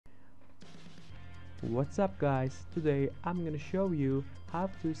What's up guys, today I'm gonna show you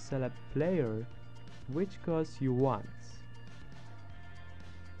how to select player which cost you want.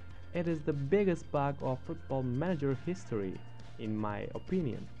 It is the biggest bug of Football Manager history in my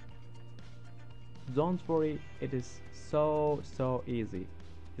opinion. Don't worry, it is so easy.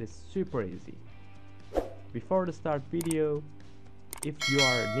 It is super easy. Before the start video, if you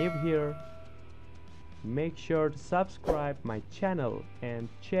are new here, make sure to subscribe my channel and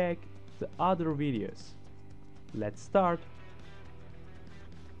check the other videos. Let's start.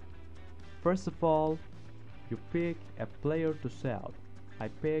 First of all, you pick a player to sell. I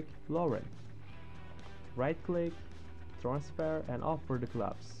pick Lauren. Right click, transfer and offer the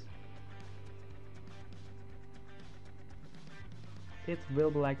clubs. It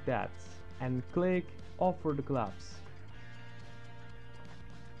will be like that, and click offer the clubs.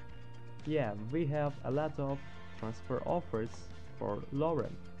 Yeah, we have a lot of transfer offers for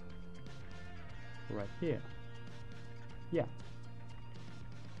Lauren right here.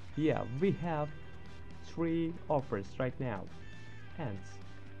 Yeah, we have 3 offers right now, and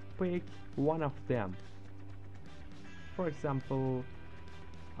pick one of them. For example,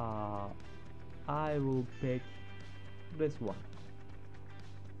 I will pick this one.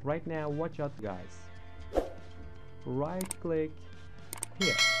 Right now, watch out guys. Right click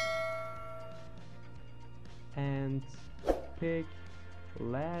here and pick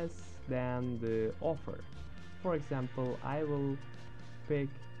less than the offer. For example, I will pick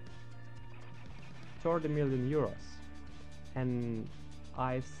 30 million euros and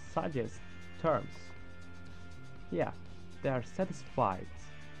I suggest terms. Yeah, they are satisfied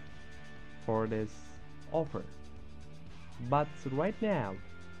for this offer. But right now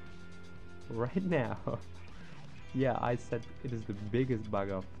yeah, I said it is the biggest bug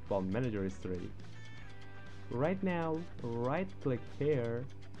of Football Manager history. Right now, right click here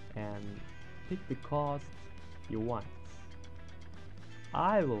and pick the cost you want.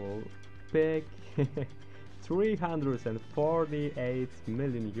 I will pick 348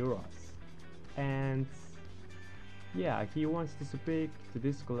 million euros, and yeah, he wants to speak to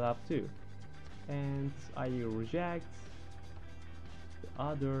this club too, and I reject the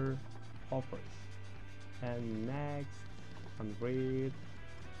other offers and next and read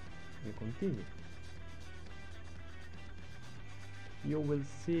and continue. You will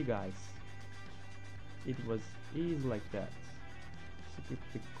see guys, it was easy like that. Skip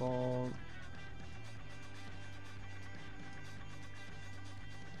the call.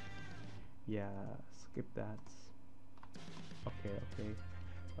 Yeah, skip that. Okay.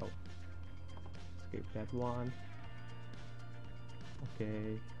 Oh, skip that one.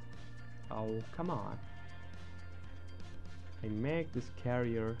 Okay. Oh, come on. I make this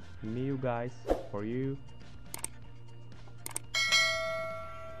carrier new guys for you,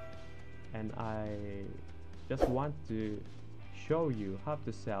 and I just want to show you how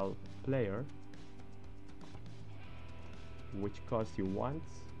to sell player which cost you want.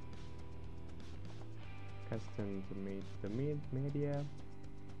 Custom to meet the media,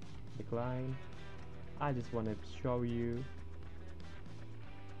 decline. I just want to show you.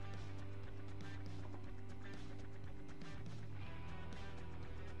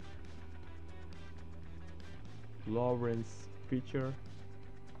 Lawrence feature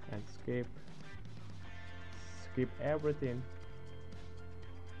and skip everything.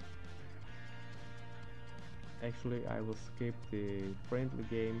 Actually, I will skip the friendly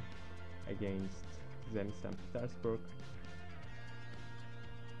game against Zenit St. Petersburg.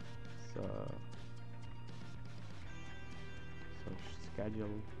 So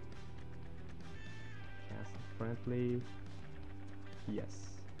schedule, cancel friendly, yes,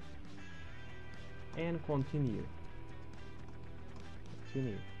 and continue.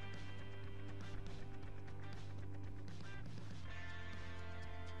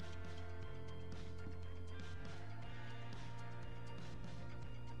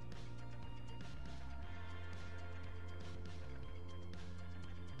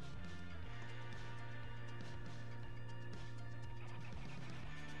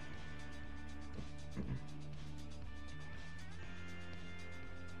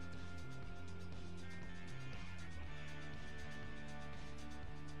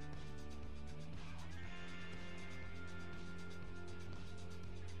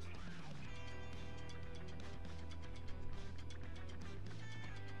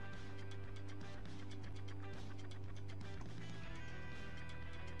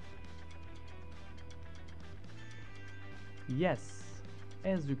 Yes,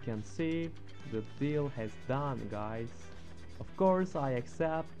 as you can see, the deal has done guys. Of course I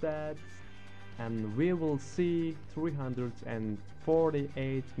accept that, and we will see 348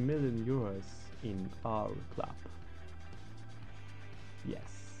 48 million euros in our club. Yes.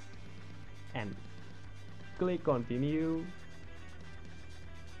 And click continue.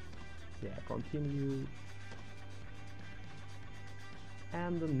 Yeah, continue.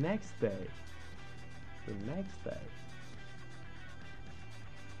 And the next day,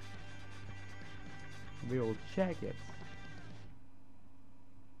 we will check it.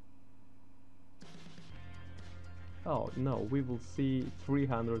 Oh no, we will see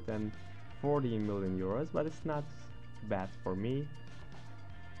 340 million euros, but it's not bad for me.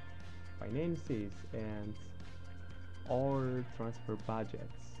 Finances and our transfer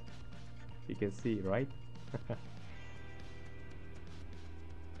budgets. You can see, right?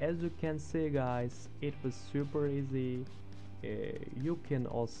 As you can see, guys, it was super easy. You can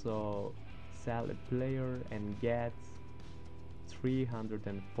also sell a player and get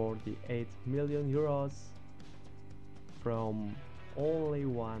 348 million euros from only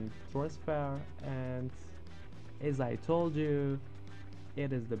one transfer, and as I told you,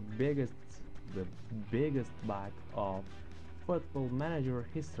 it is the biggest bug of Football Manager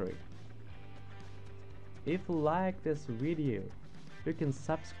history. If you like this video, you can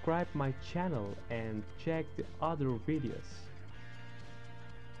subscribe my channel and check the other videos.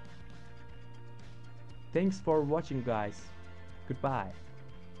 Thanks for watching, guys. Goodbye.